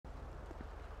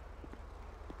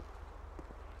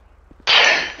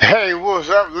Hey, what's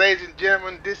up, ladies and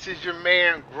gentlemen? This is your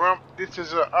man Grump. This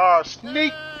is a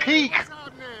sneak peek.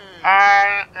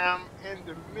 I am in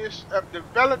the midst of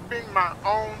developing my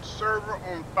own server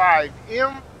on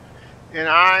FiveM, and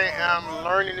I am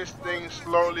learning this thing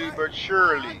slowly but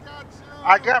surely.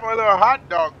 I got my little hot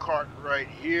dog cart right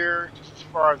here, just as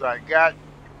far as I got.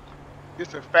 This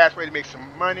is a fast way to make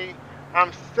some money.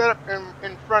 I'm set up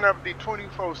in front of the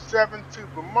 24/7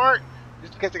 supermarket,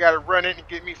 just in case I got to run in and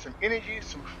get me some energy,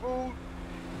 some food.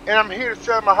 And I'm here to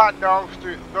sell my hot dogs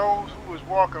to those who is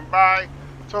walking by.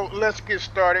 So let's get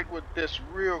started with this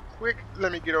real quick.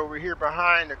 Let me get over here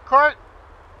behind the cart.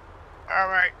 All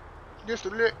right, just a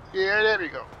little. Yeah, there we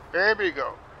go. There we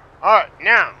go. All right,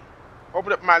 now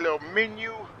open up my little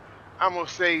menu. I'm gonna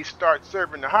say start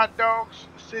serving the hot dogs.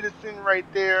 Citizen right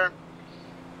there.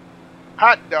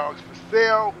 Hot dogs for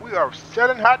sale. We are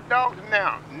selling hot dogs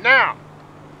now. Now,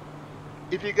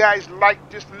 if you guys like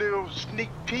this little sneak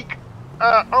peek.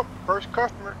 Oh, first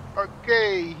customer.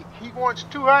 Okay, he wants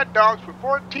 2 hot dogs for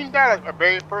 $14. A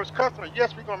very first customer.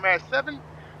 Yes, we're gonna match 7.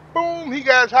 Boom, he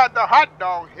got his hot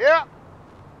dog here.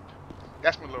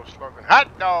 That's my little slogan.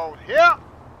 Hot dog here.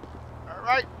 All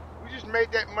right, we just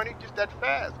made that money just that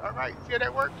fast. All right, see how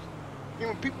that works? And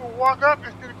when people walk up,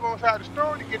 instead of going inside the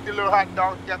store to get the little hot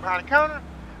dogs you got behind the counter,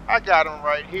 I got them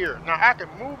right here. Now I can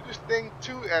move this thing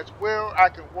too as well. I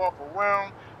can walk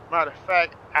around. Matter of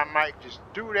fact, I might just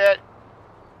do that,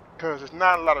 because there's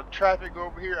not a lot of traffic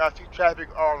over here. I see traffic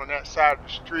all on that side of the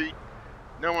street.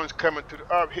 No one's coming to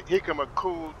the up. Here come a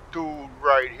cool dude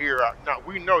right here. Now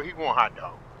we know he want hot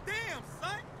dog. Damn,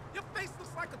 son, your face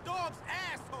looks like a dog's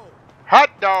asshole. Hot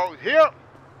dog here.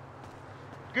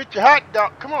 Get your hot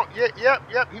dog. Come on.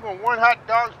 Yep. He want 1 hot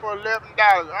dog for $11.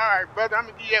 All right, brother. I'm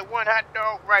gonna give you that 1 hot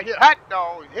dog right here. Hot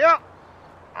dog here.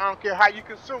 I don't care how you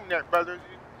consume that, brother.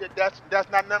 That's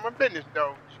not none of my business,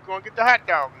 though. You're gonna get the hot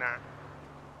dog now.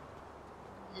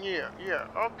 Yeah,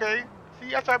 okay. See,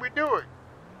 that's how we do it.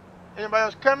 Anybody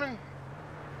else coming?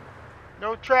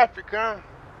 No traffic, huh?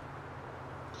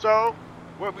 So,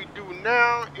 what we do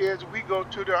now is we go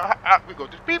to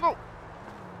the people.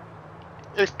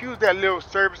 Excuse that little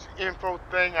service info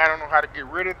thing. I don't know how to get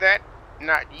rid of that.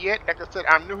 Not yet. Like I said,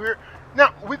 I'm new here.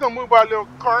 Now, we're going to move our little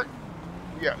cart.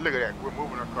 Yeah, look at that. We're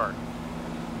moving our cart.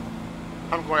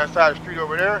 I'm going outside the street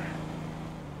over there.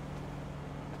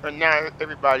 And now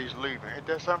everybody's leaving. Ain't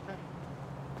that something?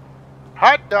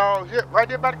 Hot dogs, yeah, right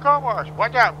there by the car wash.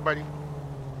 Watch out, buddy.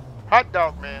 Hot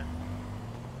dog, man.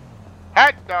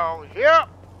 Hot dog, here.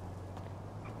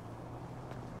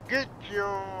 Get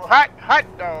your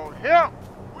hot dog here.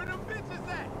 Where them bitches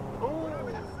at? Ooh.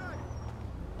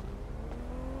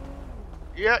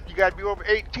 Yeah, you gotta be over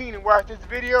 18 and watch this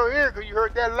video here, because you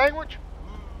heard that language.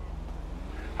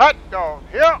 Hot dog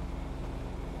here.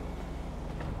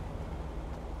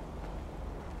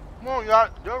 Come on, y'all.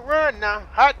 Don't run now.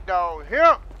 Hot dog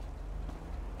here.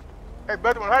 Hey,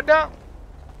 brother, want a hot dog?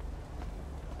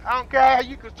 I don't care how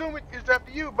you consume it. It's up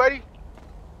to you, buddy.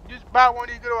 Just buy one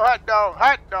of these good old hot dogs.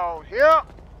 Hot dogs here.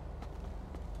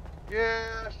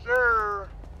 Yes, sir.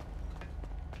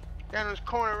 Down this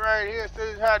corner right here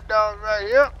says hot dogs right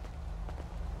here.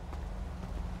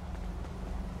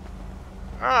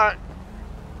 Alright.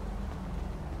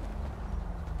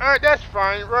 Alright, that's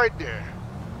fine right there.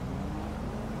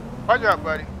 Watch out,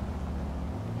 buddy.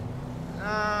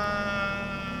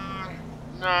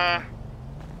 Nah.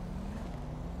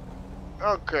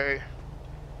 Okay.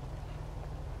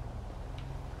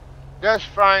 That's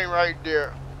fine right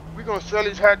there. We're gonna sell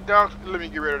these hot dogs. Let me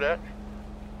get rid of that.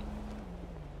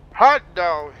 Hot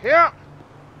dog here.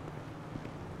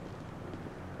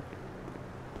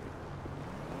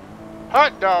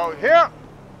 Hot dog here.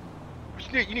 What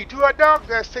you need? You need 2 hot dogs?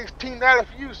 That's $16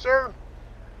 for you, sir.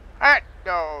 Hot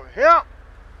dog here.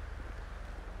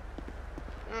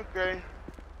 Okay.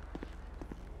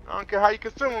 I don't care how you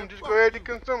consume them. Just go ahead and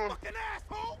consume them. Fucking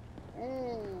asshole.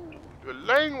 Ooh, the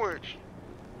language.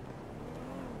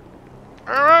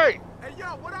 Alright. Hey, yo,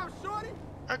 what up, shorty?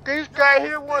 Okay, this guy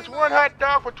here wants 1 hot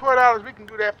dog for $12. We can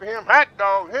do that for him. Hot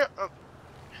dog here.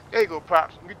 There you go,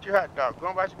 Pops. Get your hot dog. Go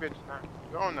on about your business now.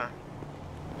 Go on now.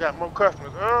 You got more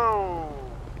customers. Oh.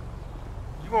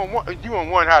 You want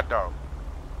 1 hot dog.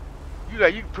 You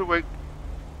can put away.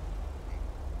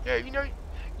 Yeah, you know,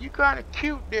 you kind of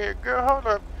cute there, girl. Hold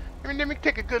up. Let me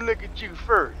take a good look at you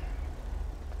first.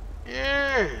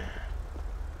 Yeah.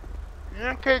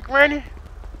 Okay, Granny.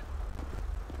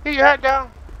 Here your hot dog.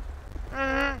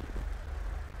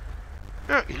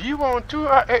 You want 2?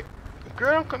 Hey,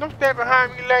 girl, don't stand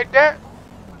behind me like that.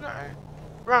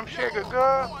 Rum shaker,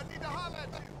 girl.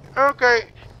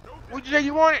 Okay. What'd you say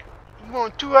you wanted? You You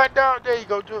want 2 hot dogs? There you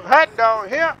go, 2 hot dog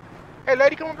here. Hey,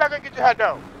 lady, come on back and get your hot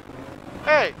dog.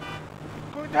 Hey,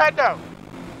 go get your hot dog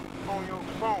on your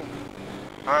phone.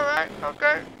 All right,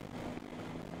 okay.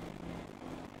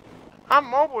 I'm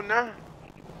mobile now.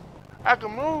 I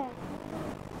can move.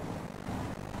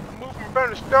 I moved from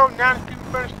burning stove now to keep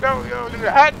burning stove. Yo, look at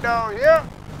the hot dog here.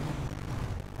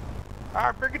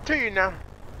 I'll bring it to you now.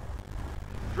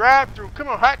 Drive through. Come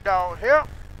on, hot dog here.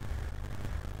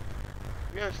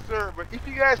 Yes, sir. But if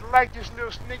you guys like this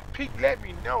little sneak peek, let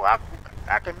me know. I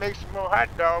can make some more hot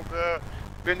dog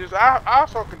vendors. I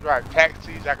also can drive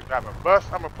taxis. I can drive a bus.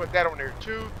 I'm gonna put that on there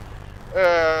too.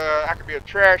 I can be a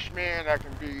trash man. I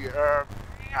can be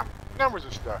yeah, numbers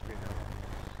of stuff, you know.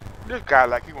 This guy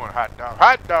like he want a hot dog.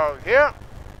 Hot dog here.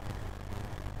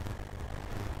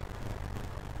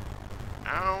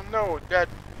 I don't know that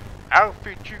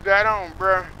outfit you got on,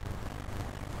 bruh.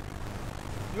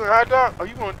 You want a hot dog? Oh,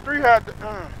 you want 3 hot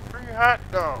dogs? 3 hot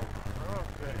dogs.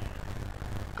 Okay.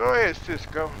 Go ahead,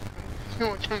 Cisco. You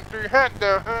want them 3 hot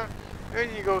dogs, huh? There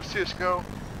you go, Cisco.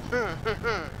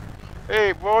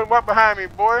 Hey, boy, walk behind me,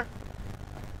 boy.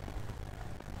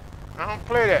 I don't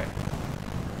play that.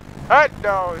 Hot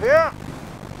dog here.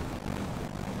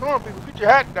 Come on, people, get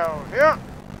your hot dog here.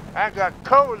 I got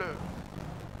cola.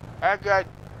 I got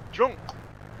junk.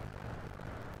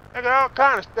 I got all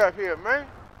kind of stuff here, man.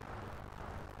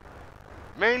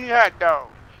 Mainly hot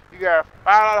dogs. You got $5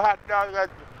 hot dogs.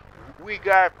 We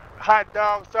got hot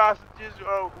dog sausages.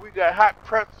 Or we got hot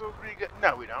pretzels.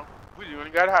 No, we don't. We only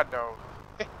got hot dogs.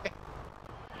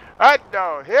 Hot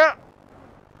dog here.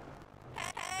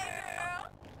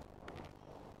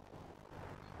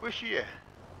 Where's she at?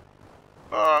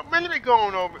 Man, let me go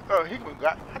on over. He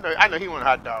got. I know he want a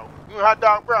hot dog. You want a hot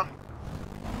dog, bro?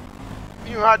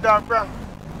 You want a hot dog, bro?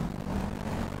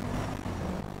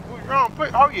 What's wrong?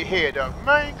 Hold your head up,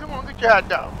 man. Come on, get your hot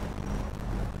dog.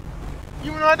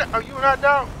 You want a hot dog? Oh, you want a hot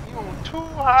dog? You want 2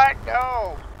 hot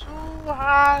dogs. 2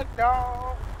 hot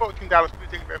dogs. $14, please.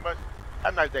 Thank you very much.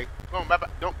 Have a nice day. Go on, bye-bye.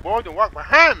 Don't walk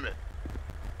behind me.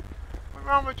 What's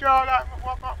wrong with y'all?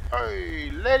 Walk up.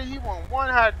 Hey, lady, you want 1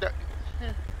 hot dog?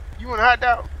 You want a hot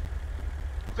dog?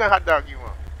 What kind of hot dog you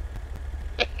want?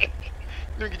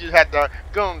 Let me get you a hot dog.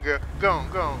 Go on, girl. Go on,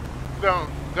 go on. Go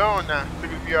on now.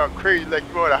 Look at you all crazy like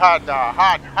you want a hot dog.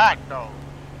 Hot dog.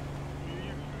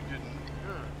 You just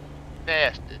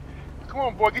nasty. Come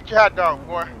on, boy. Get your hot dog,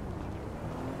 boy.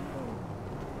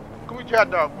 Come get your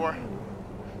hot dog, boy.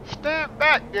 Stand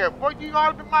back there, boy. You all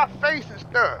up in my face and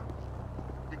stuff.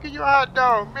 You get your hot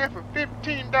dog, man, for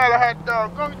 $15 hot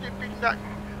dog. Go get your $15.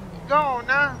 Go on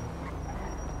now.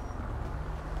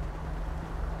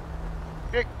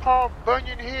 Big Paul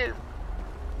Bunyan here.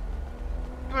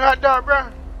 You want a hot dog, bro?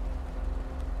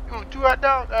 You want 2 hot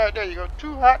dogs? Alright, there you go.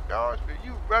 2 hot dogs for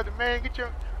you, brother, man. Get your.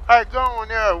 Alright, go on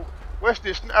there. What's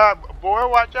this? Boy,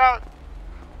 watch out.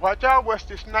 Watch out, what's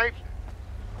this Snipes?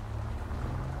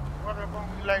 Walk up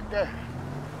on me like that.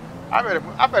 I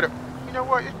better. You know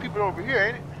what? There's people over here,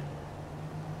 ain't it?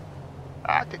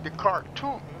 I take the cart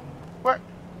too. What?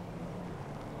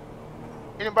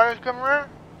 Anybody else come around?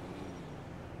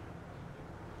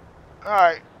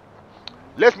 Alright.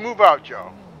 Let's move out,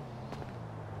 y'all.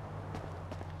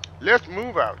 Let's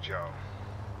move out, y'all.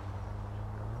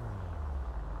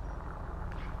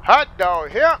 Hot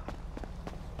dog here.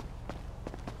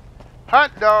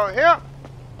 Hot dog here.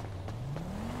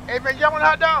 Hey, man, y'all want a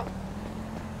hot dog?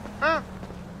 Huh?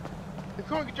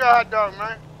 Come on, get your hot dog,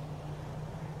 man.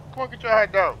 Come on, get your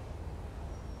hot dog.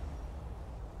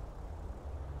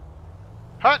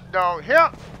 Hot dog here.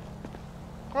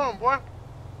 Come on, boy.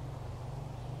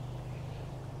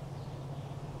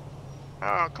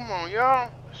 Oh, come on,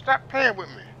 y'all. Stop playing with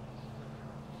me.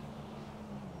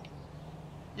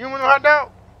 You want no hot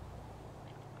dog?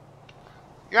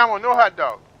 Y'all want no hot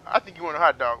dog? I think you want a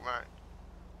hot dog, man.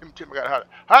 Let me tell you, I got a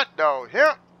hot dog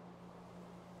here.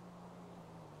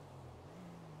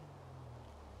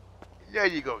 There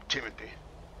you go, Timothy.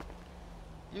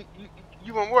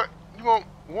 You want what? You want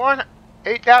 $1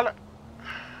 $8?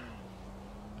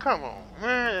 Come on,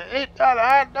 man. $8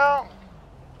 hot dog?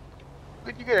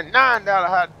 Could you get a $9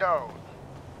 hot dog?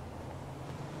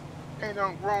 Ain't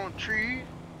no growing trees.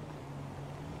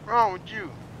 What's wrong with you?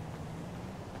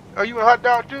 Oh, you want a hot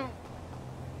dog too?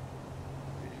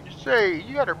 You say,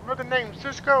 you got a brother named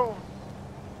Cisco?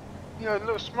 You know, a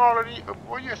little smaller than you.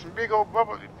 Boy, you got some big old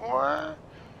bubbles, boy.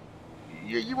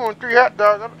 Yeah, you want 3 hot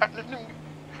dogs.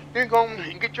 Then go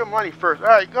and get your money first.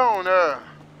 Alright, go on,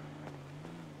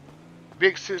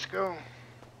 Big Cisco.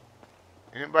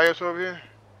 Anybody else over here?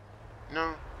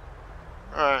 No?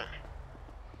 Alright.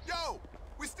 Yo,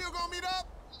 we still gonna meet up?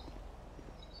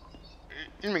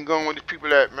 Let me go with the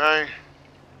people at, man.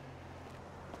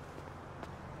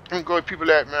 Let me go with people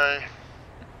at, man.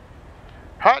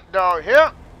 Hot dog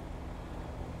here.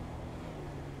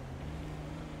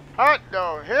 Hot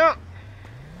dog here.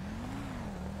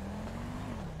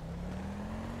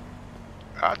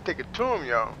 I'll take it to him,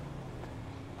 y'all.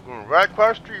 Going right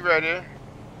across the street right there.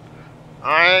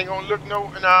 I ain't gonna look no,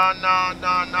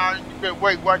 nah. You better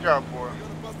wait, watch out, boy.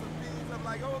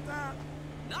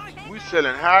 We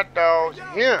selling hot dogs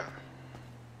here.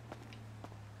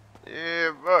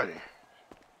 Yeah, buddy.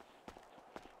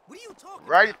 What are you talking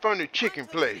Right about? from the chicken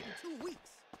place. 2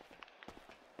 weeks.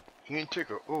 He ain't took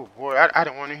a, oh boy, I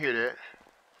don't want to hear that.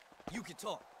 You can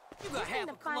talk. You got half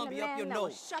a Columbia up your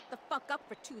nose. Shut the fuck up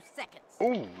for 2 seconds.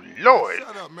 Oh, Lord.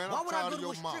 Shut up, man. Why would I go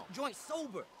to a strip joint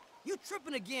sober? You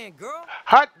tripping again, girl.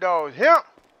 Hot dogs here.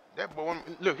 That boy,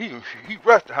 look, he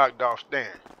rushed the hot dog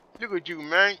stand. Look at you,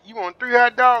 man. You want 3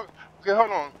 hot dogs? Okay,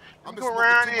 hold on. I'm go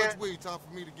around too here. much weed. Time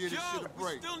for me to get this shit a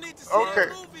break. Still need to see Okay.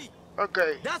 the movie.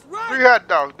 Okay. That's right. 3 hot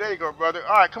dogs. There you go, brother.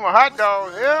 All right, come on, hot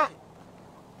dogs here.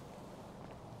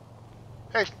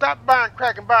 Hey, stop buying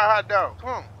crack and buy a hot dog. Come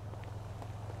on.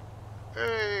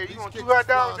 Hey, you want 2 hot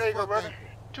dogs? There you go, brother.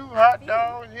 2 hot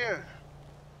dogs here.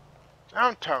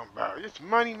 I'm talking about it's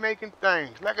money making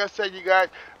things. Like I said, you guys,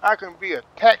 I can be a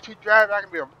taxi driver, I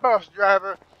can be a bus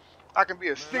driver, I can be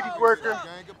a city worker,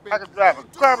 I can drive a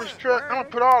garbage truck. I'm gonna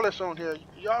put all this on here.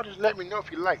 Y'all just let me know if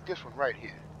you like this one right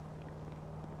here.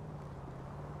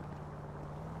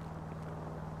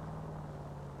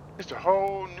 It's a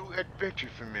whole new adventure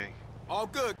for me. All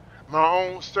good. My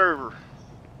own server.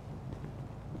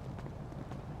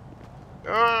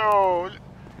 Oh,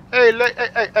 hey,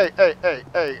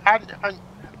 I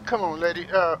come on, lady.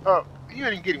 You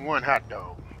ain't getting 1 hot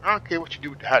dog. I don't care what you do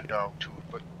with the hot dog too,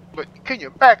 but can you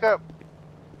back up?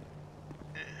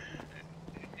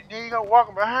 Then you go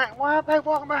walking behind. Why are they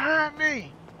walking behind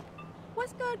me?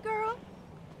 What's good, girl?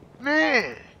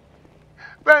 Man,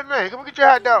 man, come get your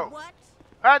hot dog. What?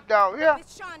 Hot dog, yeah. With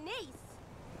Shawnice?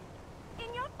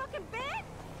 In your fucking bed?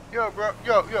 Yo, bro.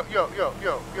 Yo.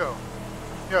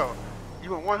 You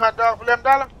want 1 hot dog for $11?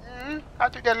 Mm-hmm. I'll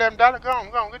take that $11. Go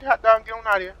on. Get the hot dog and get on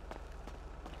out of here.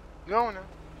 Go on now.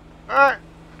 Alright.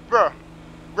 Bro.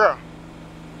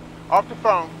 Off the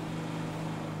phone.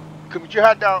 Come get your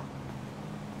hot dog.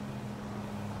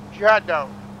 Get your hot dog.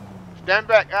 Stand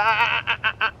back.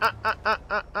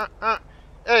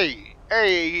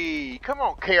 Hey. Come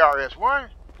on, KRS-One.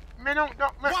 Man, don't,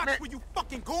 Watch man. where you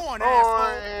fucking going, Oh,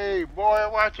 asshole. hey, boy,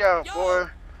 watch out, Yo. boy.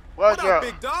 What Watch up, out.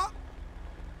 big dog?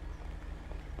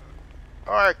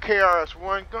 All right,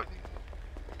 KRS-One.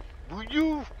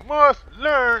 You must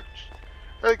learn.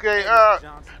 Okay,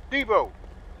 Debo,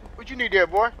 what you need there,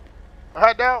 boy? A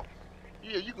hot dog?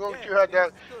 Yeah, you go get your hot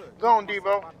dog. Go on,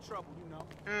 Debo.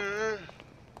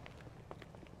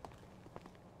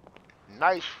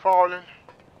 Nice falling.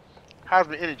 How's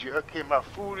the energy? Okay, my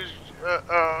food is.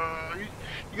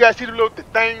 You guys see the little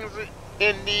things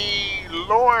in the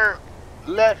lower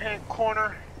left-hand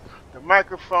corner? The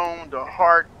microphone, the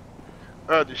heart,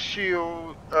 the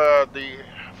shield, the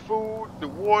food, the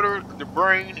water, the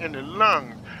brain, and the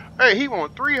lungs. Hey, he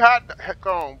want 3 hot dogs. Heck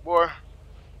on, boy.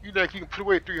 You think you can put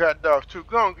away 3 hot dogs too?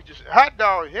 Go on, get your hot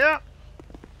dog here.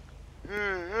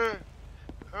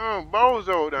 Oh,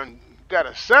 Bozo done got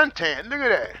a suntan. Look at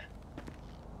that.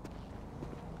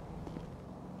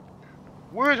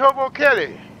 Where's Hobo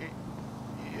Kelly?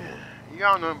 Yeah,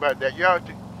 y'all know about that. Y'all,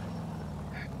 man,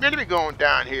 let me go on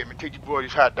down here and take you boys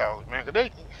these hot dogs, man. Cause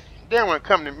they don't want to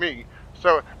come to me,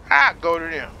 so I go to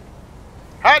them.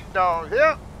 Hot dogs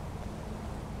here.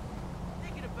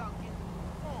 Thinking about getting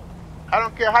the phone. I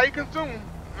don't care how you consume them.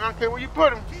 I don't care where you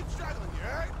put them. Keep struggling, you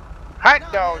heard?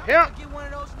 Hot dogs here. Get one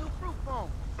of those new fruit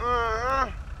phones.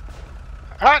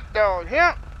 Hot dogs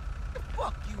here.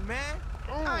 Fuck you, man.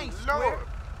 I ain't Lord. square.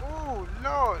 Oh,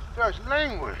 Lord, such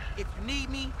language. If you need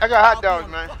me, I got hot I'll dogs, be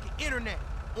on man. the fucking internet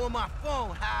on my phone.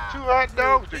 2 hot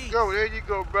dogs to go. There you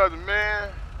go, brother,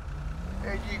 man.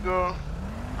 There you go.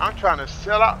 I'm trying to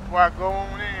sell out before I go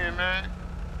on in, man.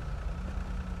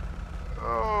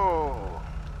 Oh.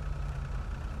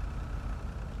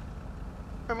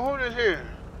 Who this here?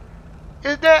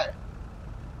 Is that?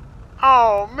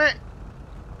 Oh, man.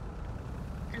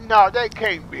 No, that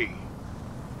can't be.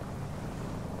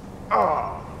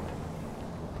 Oh.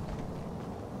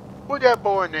 What's that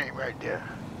boy name right there?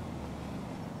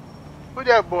 What's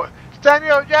that boy?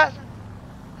 Samuel Jackson?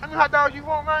 How many hot dogs you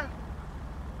want, man?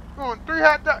 You want 3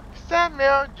 hot dogs?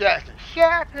 Samuel Jackson.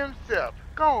 Shaft himself.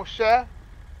 Go on, Shaft.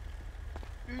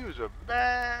 You was a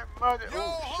bad mother. Yo,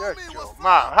 Oh, shut homie, your what's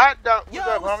mouth. up? Hot dog. What's Yo,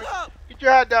 up, what's homie? up? Get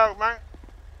your hot dog, man.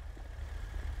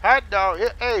 Hot dog.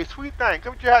 Hey, sweet thing,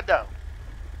 come with your hot dog.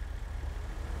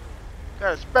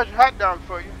 Got a special hot dog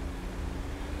for you.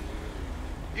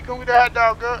 You come with that hot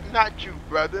dog, girl? Not you,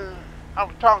 brother. I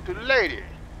was talking to the lady.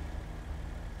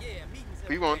 Yeah, meetings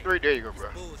You want 3? There you go,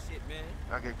 bro. bullshit, man.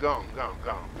 Okay, go on.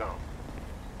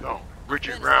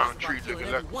 Richard Fantasize Roundtree about killing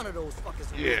looking every like. one of those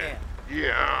fuckers in Yeah, there.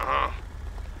 yeah,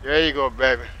 There you go,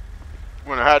 baby.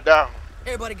 Want a hot dog?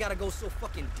 Everybody gotta go so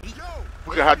fucking deep.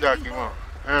 What kind of hot dog you want?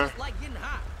 Huh? Just like getting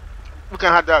hot. What kind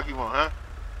of hot dog you want, huh?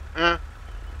 Huh?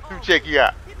 Let me check you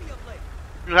out. Hit me up later.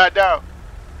 You want a hot dog?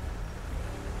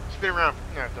 Spin around.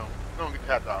 No, don't get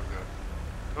the hot dog, girl.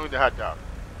 Don't get the hot dog.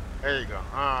 There you go.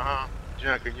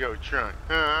 Junk in your trunk.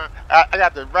 I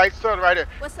got the right soda right there.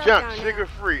 What's up, Junk, Darnell? sugar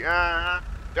free.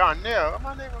 Darnell. What's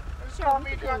my name? Call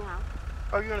me Sure, Darnell. now.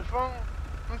 Oh, you on the phone?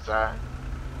 I'm sorry.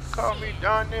 Call me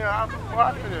Darnell. I'm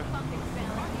watching it.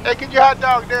 Hey, get your hot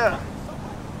dog there.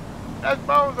 That's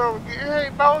Bozo. Hey,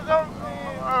 Bozo.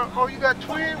 Oh, you got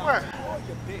twin? What?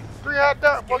 3 hot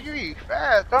dogs? Boy, you eat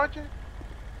fast, don't you?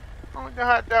 I want the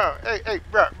hot dog. Hey,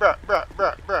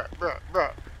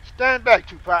 bruh. Stand back,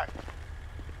 Tupac.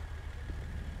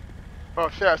 Or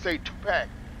should I say 2-pack?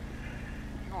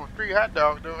 You want 3 hot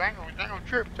dogs, though? I ain't gonna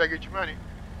trip until I get your money.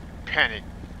 Panic.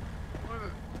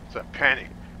 It's a panic.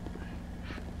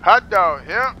 Hot dog,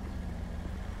 yeah.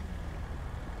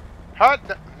 Hot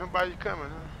dog. Nobody's coming,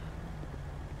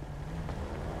 huh?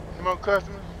 No more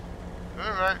customers?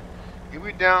 Alright.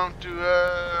 We down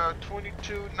to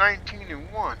 22, 19,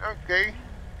 and 1. Okay.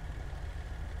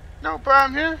 No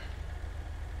problem here.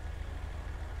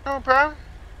 No problem.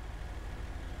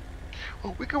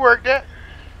 Well, we can work that.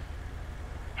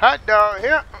 Hot dog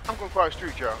here. I'm gonna cross the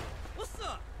street, y'all. What's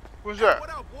up? What's up? What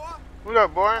up, boy? What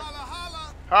up, boy?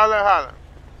 Holla. Holla.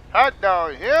 Hot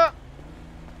dog here.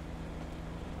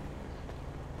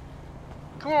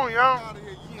 Come on, y'all.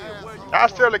 I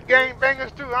sell the gang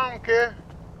bangers too. I don't care.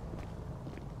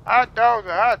 Hot dog's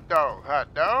a hot dog.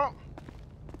 Hot dog.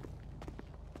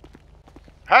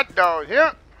 Hot dog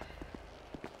here.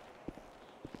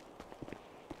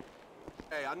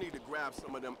 Hey, I need to grab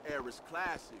some of them Eris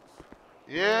classics.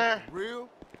 Yeah. Real?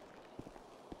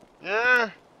 Yeah.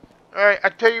 Alright, I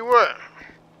tell you what.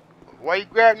 Why you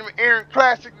grabbing them Aaron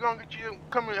Classics? Gonna get you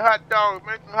come with hot dogs.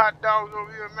 Make some hot dogs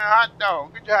over here, man. Hot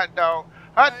dog. Get your hot dog.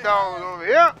 Hot dogs over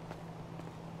here.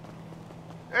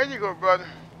 There you go, brother.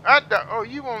 Hot dog. Oh,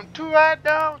 you want 2 hot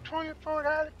dogs?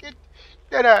 $24? Get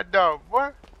that hot dog, boy.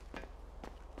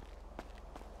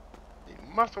 You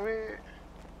musclehead.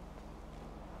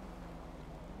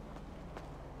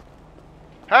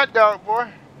 Hot dog,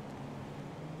 boy.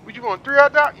 What you want, 3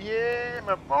 hot dogs? Yeah,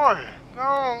 my boy. Go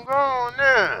on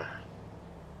now.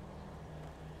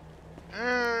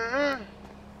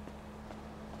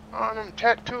 All them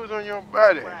tattoos on your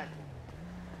body.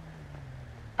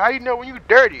 How you know when you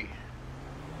dirty?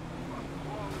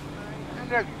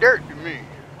 That's like dirt to me.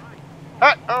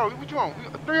 Oh, what you want?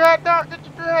 3 hot dogs? Get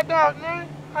your 3 hot dogs, man.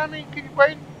 How many keep you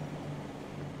waiting?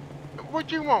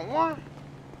 What you want? 1?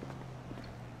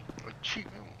 A cheap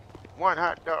 1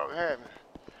 hot dog having.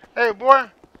 Hey, boy.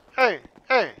 Hey,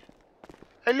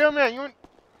 little man, you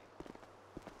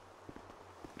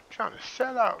trying to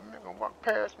sell out? Man, gonna walk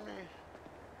past me.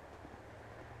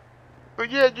 But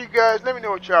yeah, you guys, let me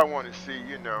know what y'all want to see.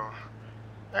 You know,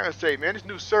 like I say, man, this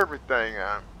new server thing.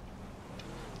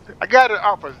 I got it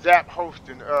off of Zap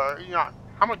Hosting. You know,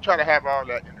 I'm gonna try to have all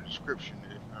that in the description.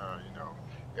 If you know,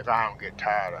 if I don't get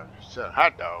tired of selling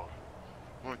hot dogs,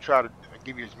 I'm gonna try to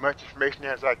give you as much information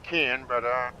as I can. But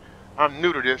I'm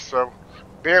new to this, so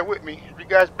bear with me. If you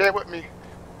guys bear with me,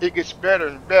 it gets better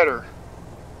and better.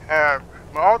 My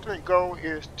ultimate goal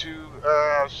is to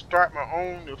start my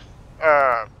own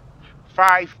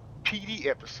 5 PD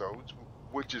episodes,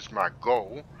 which is my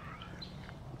goal.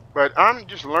 But I'm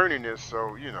just learning this,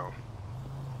 so you know,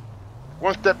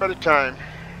 one step at a time.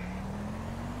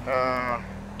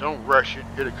 Don't rush it;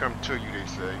 it'll come to you, they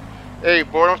say. Hey,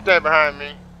 boy, don't stand behind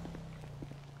me.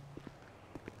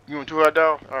 You want 2 hot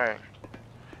dogs? All right.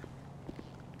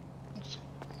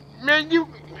 Man,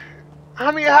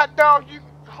 how many hot dogs you?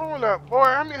 Hold up, boy.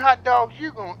 How many hot dogs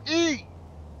you gonna eat?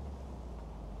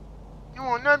 You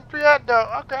want nothing 3 hot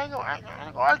dogs? Okay, I ain't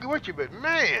gonna argue with you, but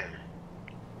man,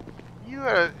 you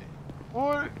gotta,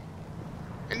 boy,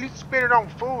 at least spend it on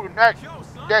food and not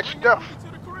that stuff.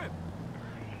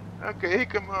 Okay, here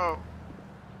come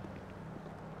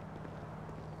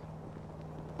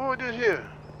who is this here?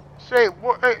 Say,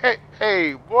 boy,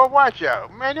 hey, boy, watch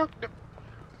out, man.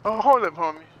 Hold up,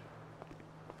 homie.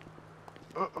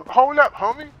 Hold up,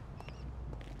 homie.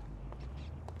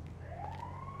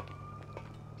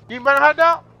 You want a hot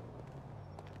dog?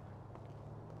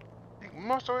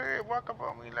 musclehead walk up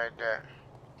on me like that.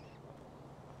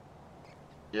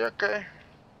 Yeah, okay.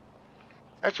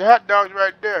 That's your hot dogs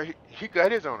right there. He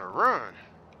got his on a run.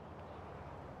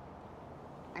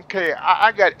 Okay,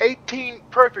 I got 18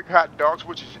 perfect hot dogs,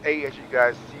 which is A, as you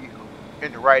guys see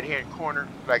in the right-hand corner,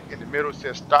 like in the middle, it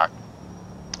says stock.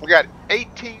 We got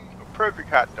 18 perfect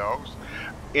hot dogs,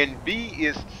 and B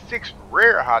is 6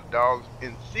 rare hot dogs,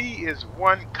 and C is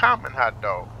 1 common hot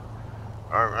dog.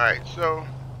 All right, so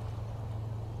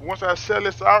once I sell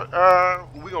this out,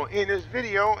 we're gonna end this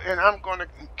video, and I'm gonna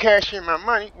cash in my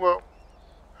money. Well,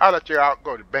 I'll let you out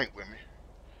go to the bank with me.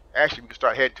 Actually, we can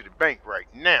start heading to the bank right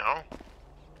now.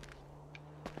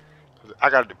 I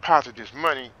gotta deposit this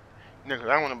money, you know, 'cause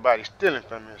I don't want nobody stealing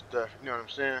from me and stuff. You know what I'm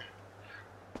saying?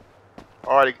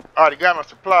 Already got my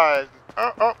supplies.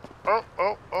 Oh.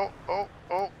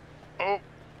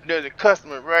 There's a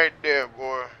customer right there,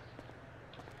 boy.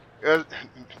 There's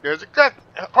a customer.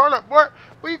 Hold up, boy.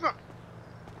 Where you going?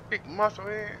 Big muscle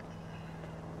head.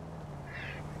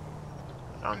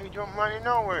 I don't need your money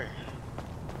no way.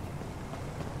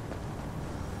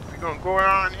 We're gonna go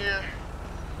around here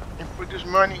and put this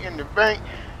money in the bank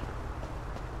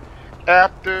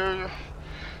after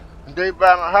they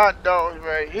buy my hot dogs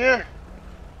right here.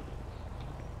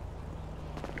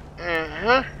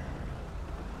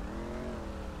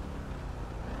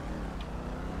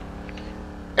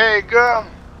 Hey, girl.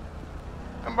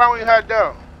 Come by with your hot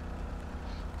dog.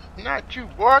 Not you,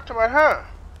 boy. Talk about her.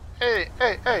 Hey,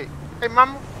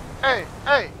 mama. Hey.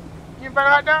 You buy a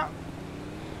hot dog?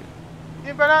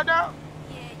 You buy a hot dog?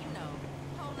 Yeah, you know.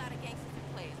 Whole lot of gangsters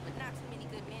and players, but not too many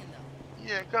good men, though.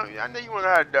 Yeah, come. I know you want a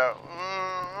hot dog.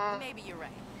 Maybe you're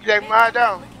right. You like my hot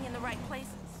dog? Looking in the right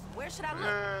places. Where should I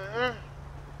look?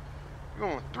 You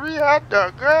want 3 hot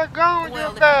dogs, girl? Go on with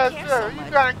your fast self.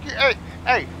 You gotta get.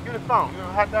 Hey, get the phone. You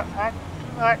know, hot dog, 2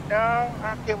 hot dogs.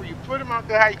 I don't care where you put them. I don't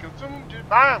care how you consume them. Just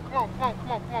buy them.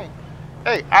 Come on.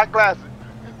 Hey, eyeglasses.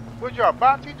 What y'all,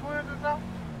 boxy twins or something?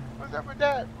 What's up with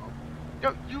that?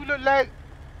 Yo, you look like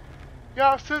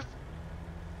y'all sister,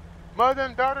 mother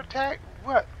and daughter tag.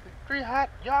 What? 3 hot?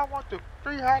 Y'all want the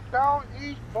 3 hot dogs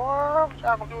each, boy? What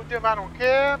y'all gonna do with them? I don't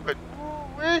care. But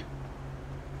ooh-wee.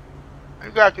 You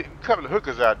got a couple of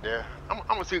hookers out there. I'm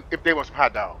gonna see if they want some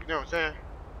hot dogs. You know what I'm saying?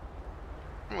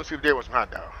 I'm gonna see if they want some hot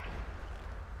dogs.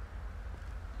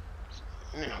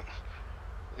 You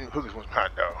know, hookers want some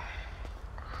hot dogs.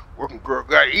 Working girl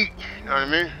gotta eat. You know what I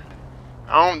mean?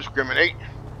 I don't discriminate.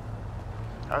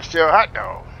 I sell hot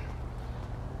dogs.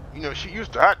 You know, she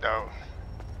used to hot dogs.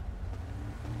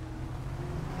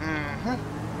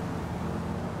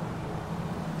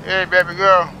 Hey, baby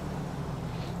girl.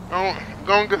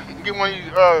 Go and get one of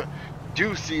these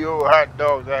juicy old hot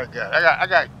dogs I got. I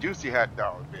got juicy hot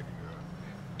dogs, baby girl.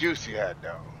 Juicy hot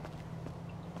dogs.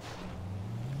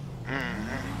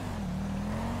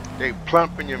 They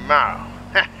plump in your mouth.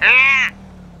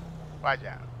 Watch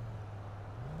out.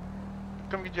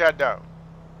 Come get your hot dog.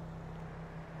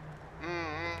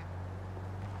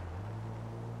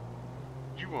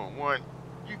 You want one?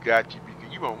 You got you.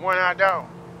 You want one hot dog?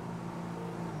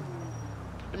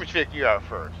 Let me check you out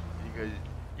first, because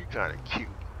you kind of cute.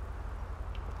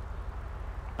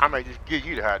 I might just give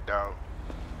you the hot dog.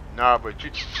 Nah, but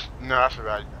you, no, that's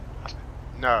right.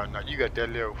 No, you got that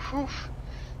little whew.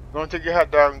 Go and take your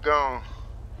hot dog and go on.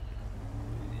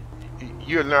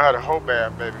 You'll learn how to hold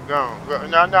bad, baby. Go on. Go.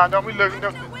 No, don't be looking.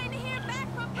 Don't.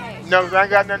 No, I ain't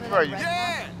got nothing for you.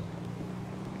 Yeah!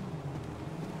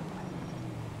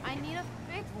 I need a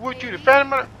fix. What you, the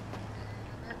phantom?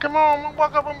 Come on,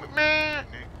 walk up on me, man.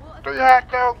 3 hot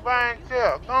dogs by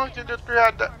itself. Go on to the 3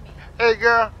 hot dogs. Hey,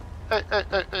 girl.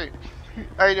 Hey.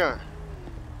 How you doing?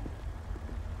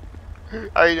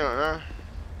 How you doing, huh?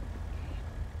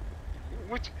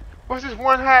 What's this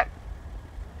 1 hot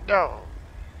dog?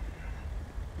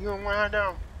 You want 1 hot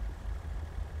dog?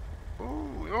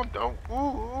 Ooh, don't.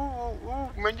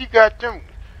 Ooh. Man, you got them.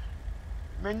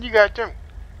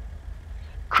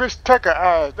 Chris Tucker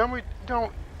eyes. No,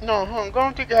 go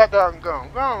on, take your hot dog and go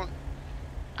on.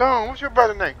 Go on. What's your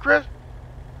brother's name? Chris?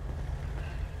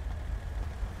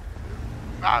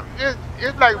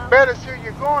 It's like better seeing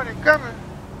you going than coming.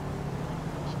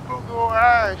 Spooky old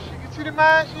eyes. You can see the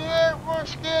eyes she had? Boy,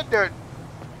 scared that.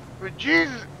 With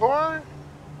Jesus, boy.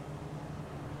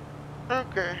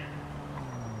 Okay.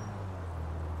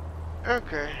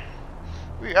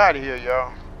 We out of here,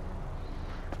 y'all.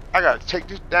 I gotta take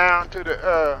this down to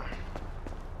the,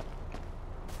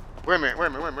 Wait a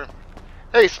minute.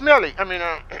 Hey, Smelly.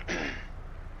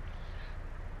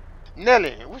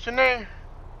 Nelly. What's your name?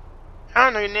 I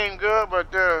don't know your name, girl,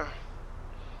 but,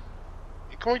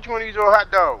 come get you one of these old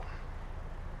hot dogs.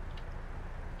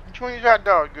 Which one is hot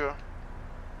dogs, girl?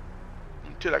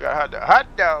 Until I got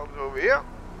hot dogs over here.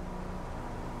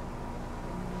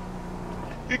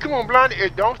 Hey, come on, Blondie. Hey,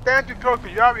 don't stand too close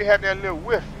because y'all be having that little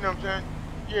whiff. You know what I'm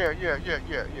saying?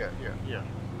 Yeah.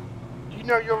 You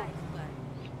know your...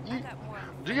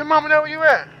 Do your mama know where you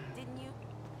at? Didn't you?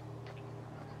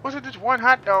 What's it, this one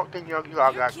hot dog thing y'all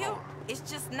got Cute. going? It's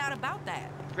just not about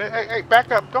that. Hey,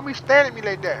 back up. Don't be staring at me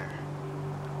like that.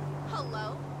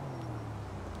 Hello?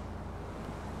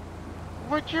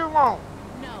 What you want?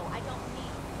 No, I don't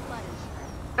need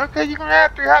blood. Okay, you gonna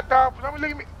have 3 hot dogs. Don't be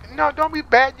looking at me. No, don't be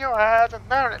batting your eyes and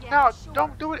none of that. No, Sure.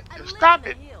 don't do it. I live Stop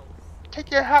in it. the hills.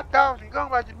 Take your hot dogs and go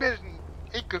about your business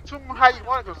and consume them how you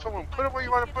want to consume them. Put them where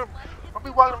you want to put them. Don't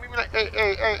be walking at me like,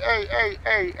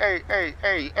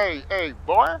 hey,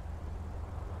 boy.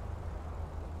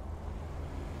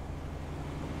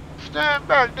 Stand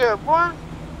back there, boy.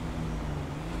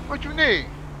 What you need?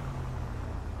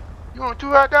 You want 2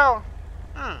 hot dogs?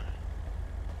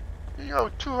 You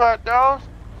want 2 hot dogs?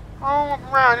 I don't want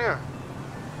them around here.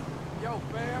 Yo,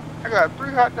 fam. I got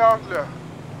 3 hot dogs left.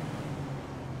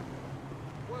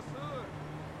 What's good?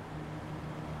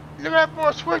 Look at that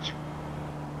boy switching.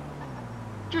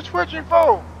 Just switching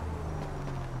for.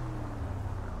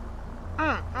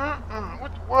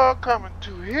 What the world coming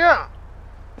to here?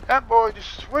 That boy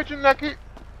just switching like he...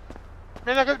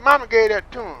 Man, like his mama gave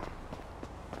that to him.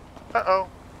 Uh-oh.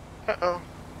 You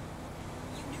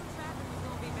knew traffic was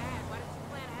gonna be bad. Why didn't you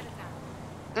plan ahead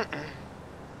of time?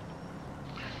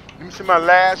 Let me see my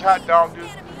last hot dog.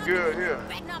 Just good here.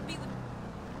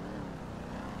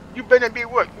 You better be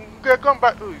what? Girl, come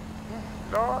back. Ooh,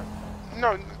 Lord.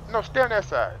 No, stay on that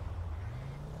side.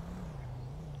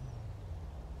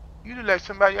 You look like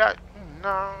somebody out.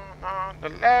 No. The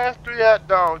last 3 hot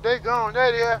dogs, they gone.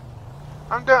 They there.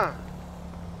 I'm done.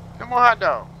 No more hot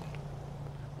dogs.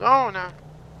 Go on now.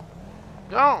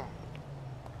 Go on.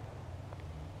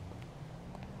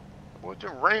 What the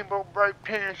rainbow bright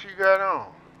pants you got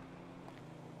on?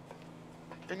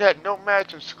 And that no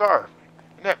matching scarf.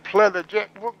 And that pleather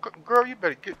jacket. Well, girl, you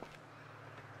better get...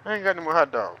 I ain't got no more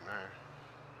hot dogs,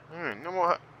 man. No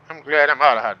more I'm glad I'm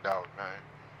out of hot dogs, man.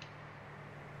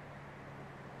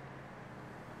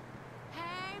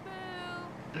 Hey,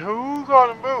 boo. Who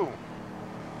calling boo?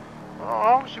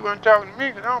 Oh, she wasn't talking to me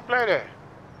because I don't play that.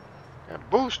 That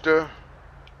booster.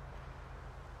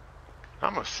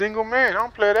 I'm a single man. I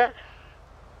don't play that.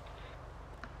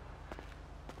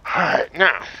 Alright,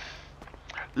 now.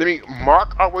 Let me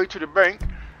mark our way to the bank.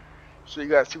 So you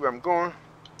guys see where I'm going.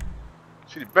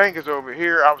 See, the bank is over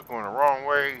here. I was going the wrong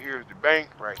way. Here's the bank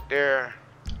right there.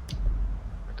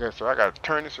 Okay, so I got to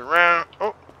turn this around.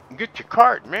 Oh, get your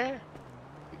card, man.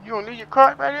 You don't leave your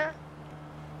card right there?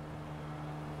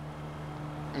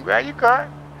 You grab your card.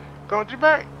 Go to the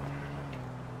bank.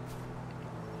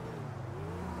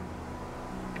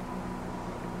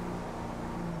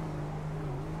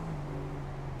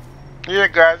 Yeah,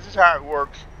 guys, this is how it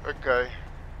works. Okay.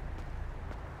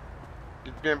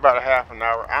 It's been about a half an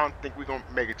hour. I don't think we're going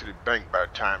to make it to the bank by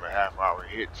the time a half hour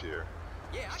hits here.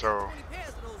 Yeah, I So, got 20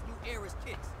 pairs of those new Aries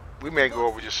kicks. we may go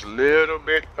over just a little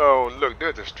bit. Oh, look,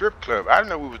 there's a strip club. I didn't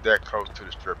know we was that close to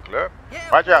the strip club.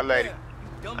 Yeah, Watch out, right lady.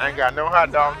 there. I ain't got no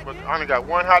hot dogs, but I only got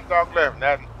 1 hot dog left. And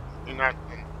I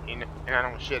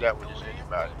don't share that with just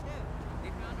anybody.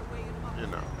 You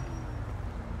know.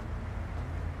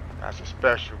 That's a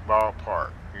special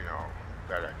ballpark, you know.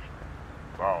 Got a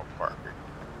ballpark.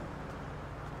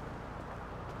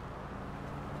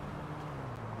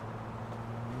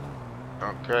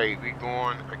 Okay, we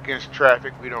going against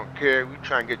traffic. We don't care. We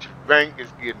trying to get to the bank.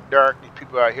 It's getting dark. These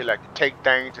people out here like to take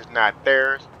things. It's not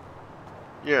theirs.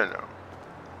 You know.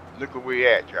 Look where we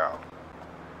at, y'all.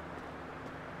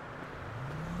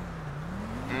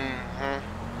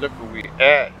 Look where we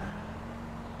at.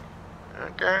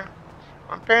 Okay.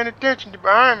 I'm paying attention to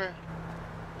behind me.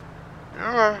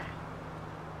 Alright.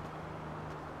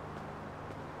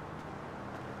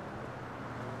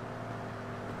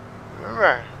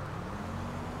 Alright.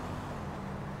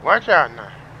 Watch out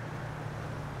now.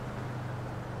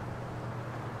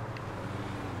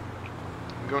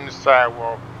 Go on the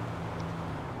sidewalk.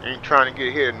 Ain't trying to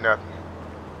get hit or nothing.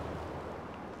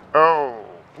 Oh,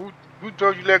 who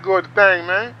told you let go of the thing,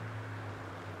 man?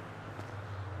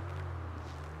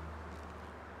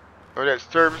 Oh, that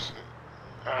service?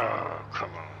 Oh,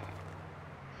 come on.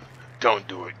 Don't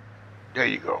do it. There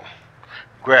you go.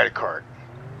 Grab the card.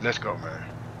 Let's go, man.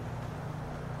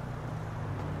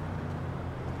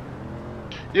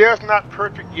 Yeah, it's not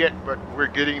perfect yet, but we're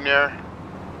getting there.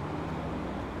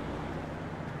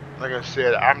 Like I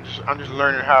said, I'm just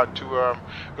learning how to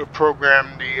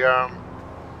program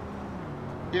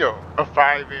you know, a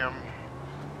FiveM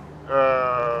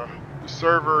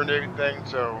server and everything.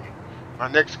 So my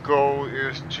next goal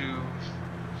is to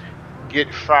get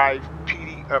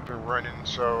FivePD up and running,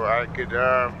 so I could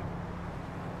I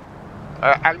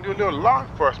can do a little law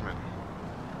enforcement,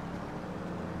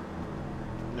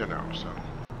 you know. So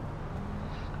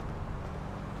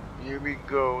here we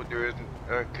go. There isn't,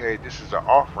 okay, this is an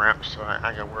off ramp, so I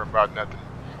ain't gonna worry about nothing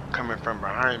coming from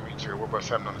behind me. So worry about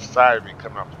something on the side of me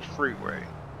coming off the freeway.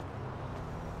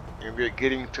 And we're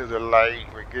getting to the light.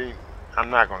 I'm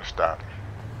not gonna stop.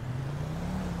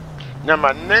 Now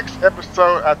my next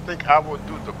episode, I think I will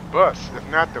do the bus. If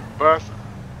not the bus,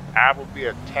 I will be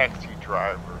a taxi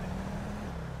driver.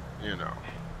 You know,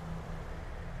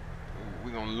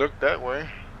 we're gonna look that way.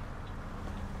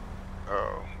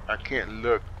 Oh, I can't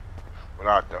look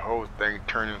without the whole thing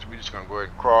turning, so we're just gonna go ahead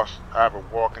and cross. I have a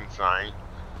walking sign.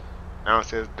 Now it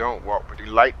says don't walk, but the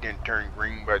light didn't turn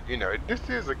green. But you know, this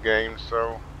is a game,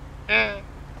 so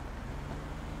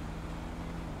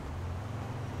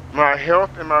my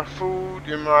health and my food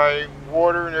and my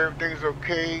water and everything's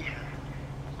okay.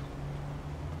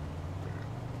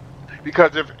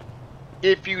 Because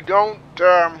if you don't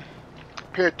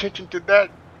pay attention to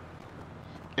that,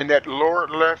 in that lower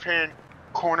left hand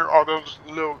corner, all those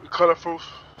little colorful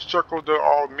circles, they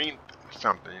all mean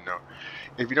something, you know.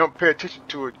 If you don't pay attention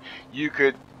to it, you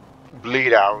could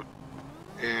bleed out,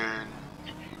 and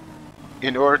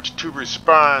in order to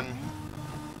respawn,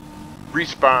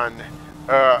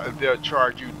 they'll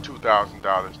charge you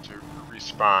 $2,000 to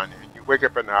respawn, and you wake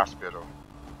up in the hospital,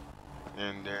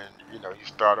 and then you know you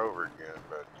start over again.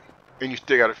 But and you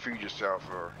still gotta feed yourself,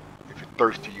 or if you're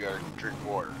thirsty, you gotta drink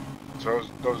water. So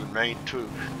those are the main two.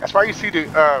 That's why you see the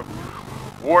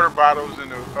water bottles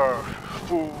and the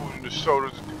food and the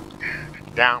sodas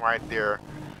down right there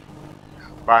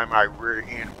by my rear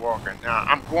end walker. Now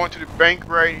I'm going to the bank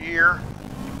right here.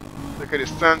 Look at the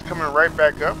sun's coming right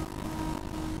back up.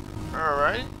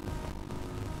 Alright.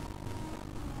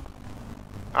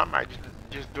 I might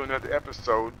just do another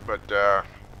episode, but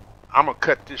I'm gonna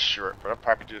cut this short, but I'll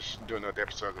probably just do another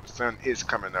episode because the sun is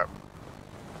coming up.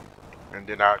 And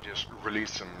then I'll just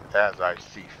release them as I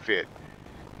see fit.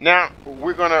 Now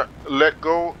we're gonna let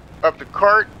go of the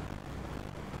cart.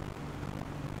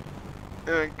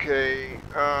 Okay,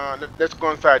 let's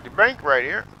go inside the bank right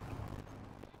here,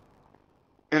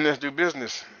 and let's do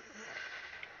business.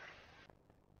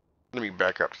 Let me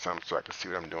back up some so I can see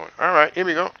what I'm doing. All right, here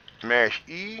we go. Mash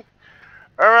E.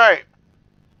 All right,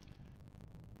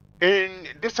 and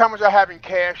this is how much I have in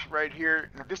cash right here.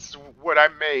 This is what I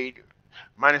made,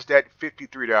 minus that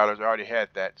 $53. I already had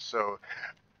that, so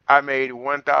I made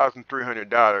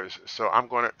 $1,300. So I'm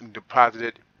going to deposit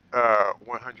it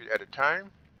 100 at a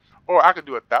time, or I could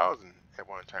do 1,000 at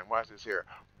one time. Watch this here.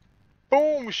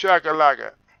 Boom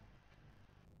shakalaka.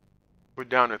 We're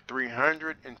down to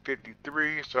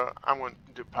 353. So I'm going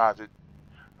to deposit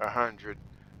 100,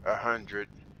 100,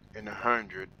 and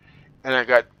 100. And I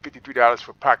got $53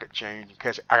 for pocket change in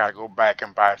case I gotta go back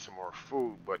and buy some more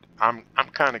food. But I'm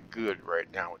kind of good right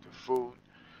now with the food,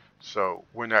 so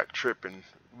we're not tripping.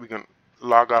 We can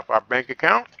log off our bank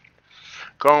account,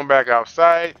 going back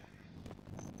outside,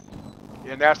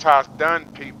 and that's how it's done,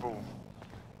 people.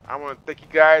 I want to thank you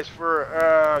guys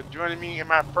for joining me in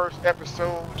my first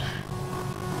episode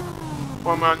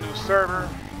on my new server.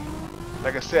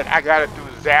 Like I said, I got it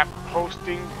through Zap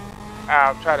Hosting.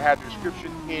 I'll try to have the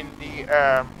description in the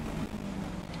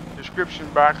description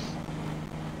box,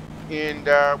 and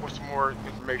with some more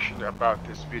information about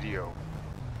this video.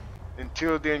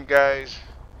 Until then, guys,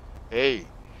 hey,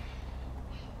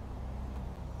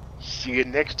 see you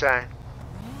next time.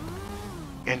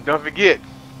 And don't forget,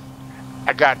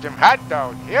 I got them hot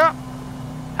dogs here.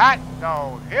 Hot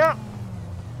dog here.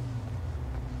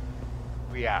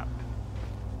 We out.